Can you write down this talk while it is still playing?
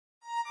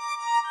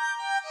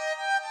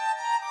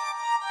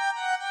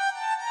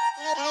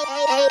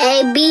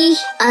AB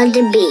on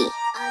the beat.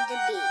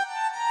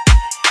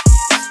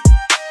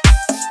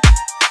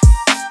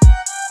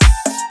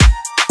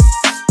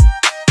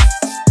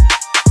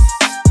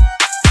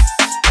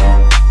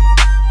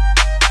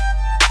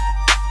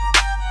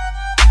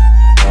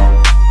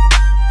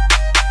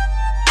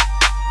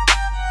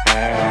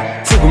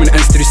 فوق من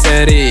انستري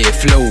ساري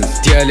فلو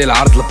ديالي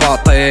العرض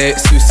الباطي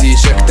سوسي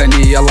جاك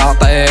تاني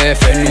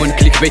لطيف عنوان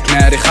كليك بيت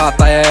ناري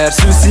خطير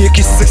سوسي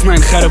كي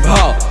 69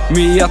 خربها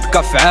 100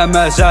 طكف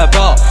عامة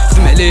جابها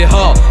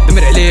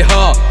دمر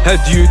عليها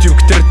هاد يوتيوب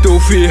كترتو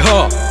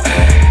فيها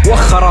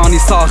واخا راني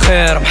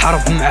صاغير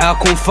محارب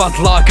معاكم فهاد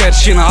لاكير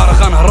شي نهار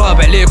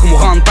غنهرب عليكم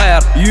وغنطير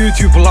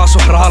يوتيوب لا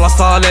شهرها لا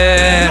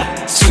صالير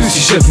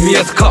سوسي جاب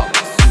 100 كا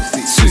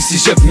سوسي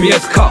جاب 100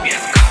 كا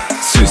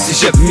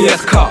سوسي جاب 100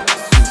 كا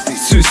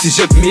سوسي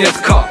جاب 100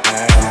 كا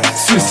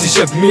سوسي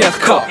جاب 100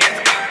 كا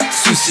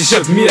سوسي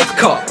جاب 100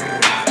 كا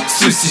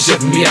سوسي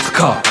جاب 100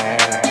 كا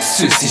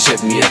سوسي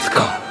جاب 100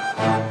 كا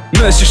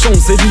ماشي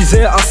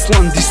شونزيليزي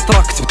اصلا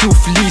ديستراكت بتو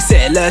في الليسي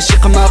على شي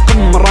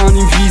قماقم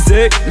راني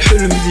مفيزي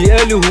الحلم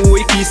ديالو هو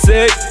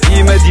يكيسي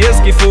ديما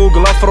دياسكي فوق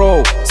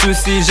لافرو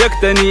سوسي جاك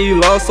تاني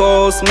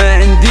لاصوص ما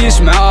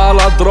عنديش مع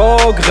لا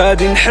دروغ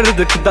غادي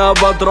نحردك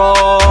دابا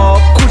دروغ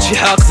كلشي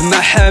حاقد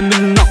ما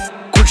حاملنا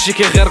كلشي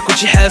كيغير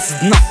كلشي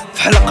حاسدنا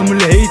في حلق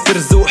من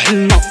الهيترز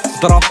وحلنا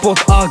درابوت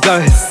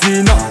اكا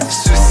هزينا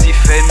سوسي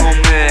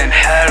فينومين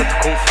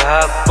حاردكم في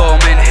هاد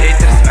الدومين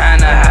هيترز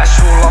معانا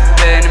عاشو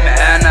لابين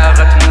معانا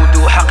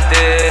غتموتو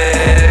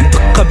حقدين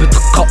دقة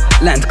بدقة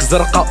لا عندك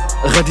زرقاء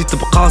غادي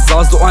تبقى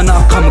زاز وانا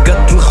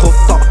مقاد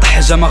الخطة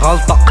حاجة ما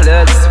غلطة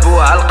قلال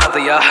اسبوع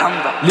القضية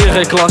حمضة لي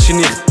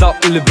غيكلاشيني غدا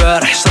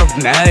البارح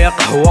شرب معايا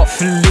قهوة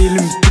في الليل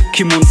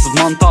متكي منصب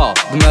منطا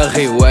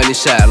دماغي والي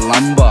شاعل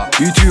لمبة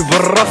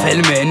يوتيوبر رفع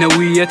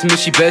المعنويات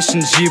ماشي باش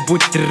نجيبو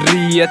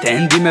الدريات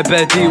عندي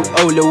مبادئ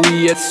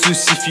واولويات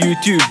سوسي في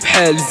يوتيوب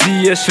بحال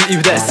زياش في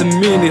الابداع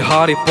سميني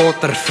هاري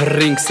بوتر في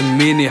الرينك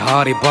سميني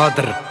هاري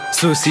بادر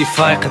سوسي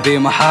فايق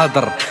ديما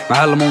حاضر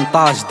مع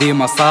المونتاج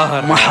ديما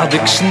ساهر ما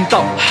حاضيكش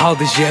نتا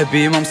حاضي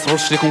جابي ما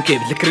مصروش ليكم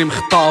كيبد الكريم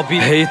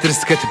خطابي هيترز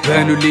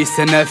كتبانو لي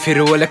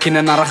سنافر ولكن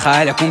انا راه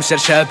خالعكم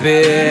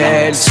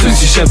شرشابيل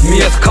سوسي جاب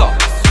 100 كا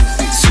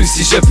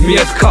سوسي جاب 100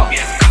 كا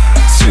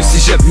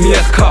سوسي جاب 100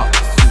 كا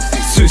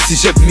سوسي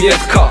جاب 100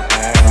 كا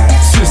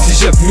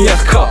سوسي جاب 100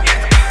 كا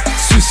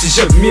سوسي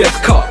جاب 100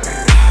 كا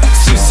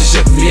سوسي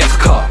جاب 100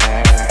 كا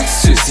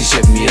سوسي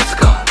جاب 100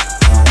 كا